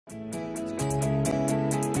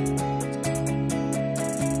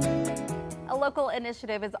local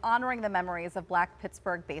initiative is honoring the memories of Black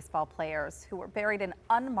Pittsburgh baseball players who were buried in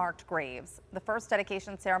unmarked graves. The first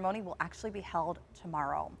dedication ceremony will actually be held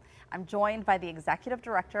tomorrow. I'm joined by the executive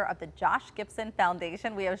director of the Josh Gibson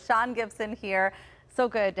Foundation. We have Sean Gibson here. So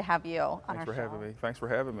good to have you on our show. Thanks for having me. Thanks for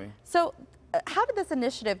having me. So how did this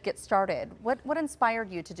initiative get started? What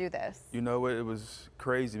inspired you to do this? You know, it was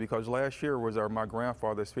crazy because last year was my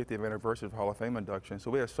grandfather's 50th anniversary of Hall of Fame induction. So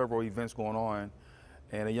we had several events going on,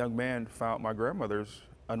 and a young man found my grandmother's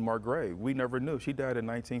unmarked grave. We never knew. She died in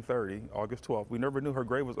 1930, August 12th. We never knew her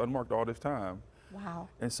grave was unmarked all this time. Wow.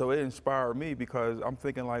 And so it inspired me because I'm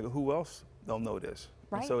thinking, like, who else don't know this?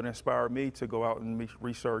 Right. And so it inspired me to go out and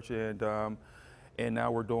research, and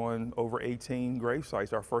now we're doing over 18 grave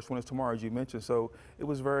sites. Our first one is tomorrow, as you mentioned. So it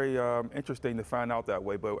was very interesting to find out that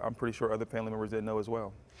way, but I'm pretty sure other family members didn't know as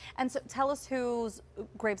well. And so tell us whose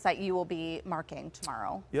gravesite you will be marking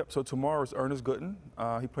tomorrow. Yep, so tomorrow is Ernest Gooden.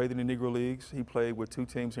 He played in the Negro Leagues. He played with two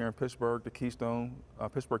teams here in Pittsburgh, the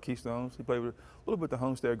Pittsburgh Keystones. He played with a little bit the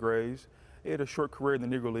Homestead Grays. He had a short career in the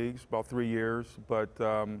Negro Leagues, about 3 years, but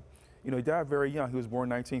you know, he died very young. He was born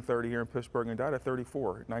in 1930 here in Pittsburgh and died at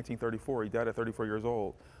 1934. He died at 34 years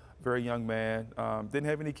old. Very young man, didn't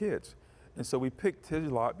have any kids. And so we picked his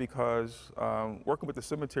lot because working with the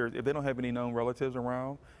cemeteries, if they don't have any known relatives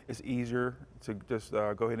around, it's easier to just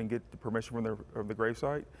go ahead and get the permission from the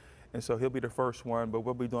gravesite. And so he'll be the first one, but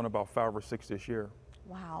we'll be doing about 5 or 6 this year.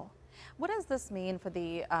 Wow. What does this mean for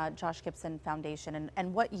the Josh Gibson Foundation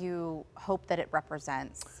and what you hope that it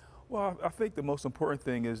represents? Well, I think the most important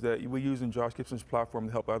thing is that we're using Josh Gibson's platform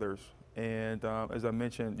to help others. And as I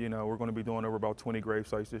mentioned, you know, we're going to be doing over about 20 grave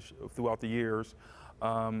sites throughout the years.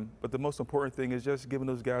 But the most important thing is just giving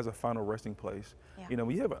those guys a final resting place. Yeah. You know,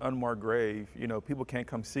 when you have an unmarked grave, you know, people can't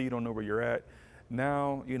come see you, don't know where you're at.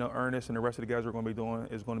 Now, you know, Ernest and the rest of the guys we're going to be doing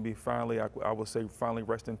is going to be finally, I would say, finally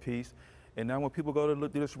rest in peace. And now when people go to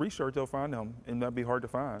do this research, they'll find them, and that'd be hard to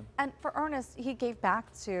find. And for Ernest, he gave back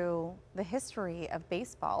to the history of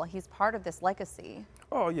baseball. He's part of this legacy.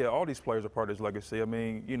 Oh yeah, all these players are part of his legacy. I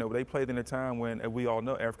mean, you know, they played in a time when, as we all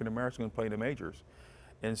know, African Americans played in the majors.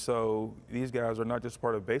 And so these guys are not just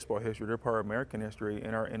part of baseball history, they're part of American history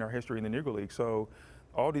and our history in the Negro League. So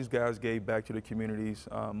all these guys gave back to the communities.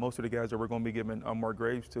 Most of the guys that we're going to be giving unmarked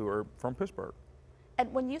graves to are from Pittsburgh.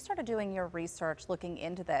 And when you started doing your research, looking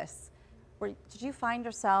into this, did you find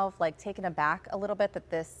yourself like taken aback a little bit that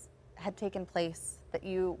this had taken place, that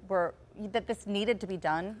this needed to be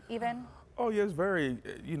done even? Oh yeah, it's very,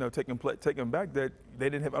 you know, taken back that they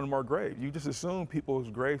didn't have unmarked graves. You just assume people's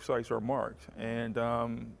grave sites are marked. And I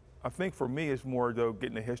think for me it's more though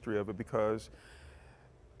getting the history of it because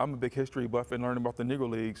I'm a big history buff and learning about the Negro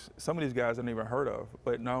Leagues. Some of these guys I never heard of,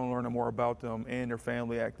 but now I'm learning more about them and their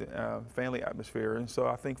family atmosphere. And so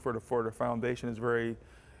I think for the foundation it's very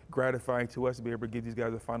gratifying to us to be able to give these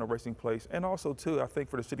guys a final resting place. And also too, I think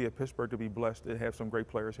for the city of Pittsburgh to be blessed to have some great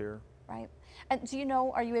players here. Right. And do you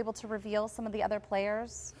know, are you able to reveal some of the other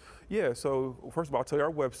players? Yeah, so first of all, I'll tell you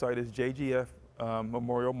our website is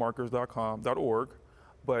jgfmemorialmarkers.org,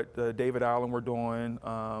 but David Allen we're doing,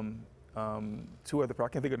 2 other, I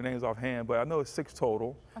can't think of the names offhand, but I know it's 6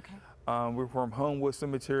 total. Okay. We're from Homewood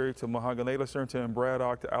Cemetery to Monongahela Cemetery in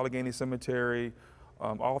Braddock to Allegheny Cemetery.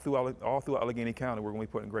 All through Allegheny County, we're going to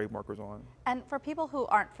be putting grave markers on. And for people who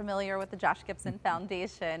aren't familiar with the Josh Gibson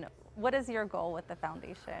Foundation, what is your goal with the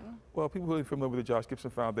foundation? Well, people who are familiar with the Josh Gibson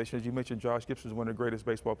Foundation, as you mentioned, Josh Gibson is one of the greatest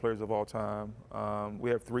baseball players of all time. We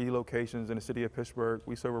have 3 locations in the city of Pittsburgh.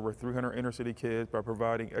 We serve over 300 inner city kids by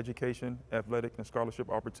providing education, athletic, and scholarship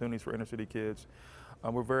opportunities for inner city kids.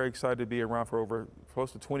 We're very excited to be around for over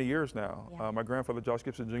close to 20 years now. Yeah. My grandfather, Josh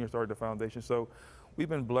Gibson Jr., started the foundation. So we've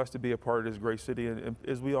been blessed to be a part of this great city. And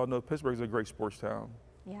as we all know, Pittsburgh is a great sports town.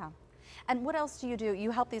 Yeah. And what else do? You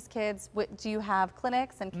help these kids? Do you have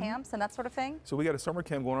clinics and camps and that sort of thing? So we got a summer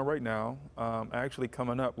camp going on right now. Actually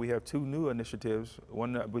coming up, we have 2 new initiatives.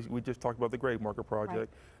 One that we just talked about, the Grave Marker Project. Right.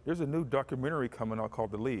 There's a new documentary coming out called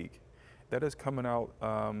The League. That is coming out,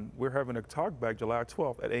 we're having a talk back July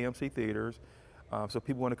 12th at AMC Theaters. So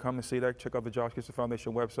people want to come and see that, check out the Josh Gibson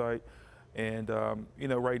Foundation website. And you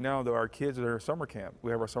know, right now, though, our kids are in summer camp.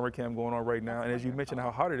 We have our summer camp going on right now. And as you mentioned how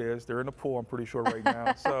hot it is, they're in the pool, I'm pretty sure, right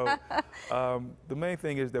now. So the main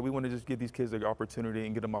thing is that we want to just give these kids the opportunity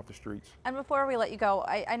and get them off the streets. And before we let you go,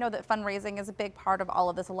 I know that fundraising is a big part of all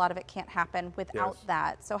of this. A lot of it can't happen without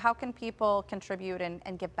that. So how can people contribute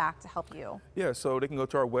and give back to help you? Yeah, so they can go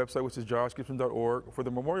to our website, which is joshgibson.org. For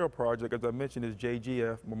the Memorial Project, as I mentioned, is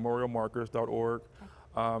jgfmemorialmarkers.org. Okay.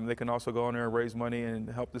 They can also go on there and raise money and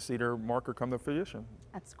help to see their marker come to fruition.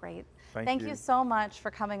 That's great. Thank you you so much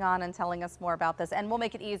for coming on and telling us more about this. And we'll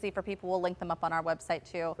make it easy for people. We'll link them up on our website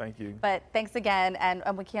too. Thank you. But thanks again, and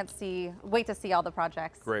we can't wait to see all the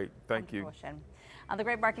projects. Great. Thank you. The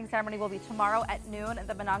grave marking ceremony will be tomorrow at noon at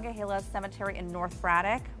the Monongahela Cemetery in North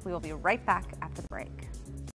Braddock. We will be right back after the break.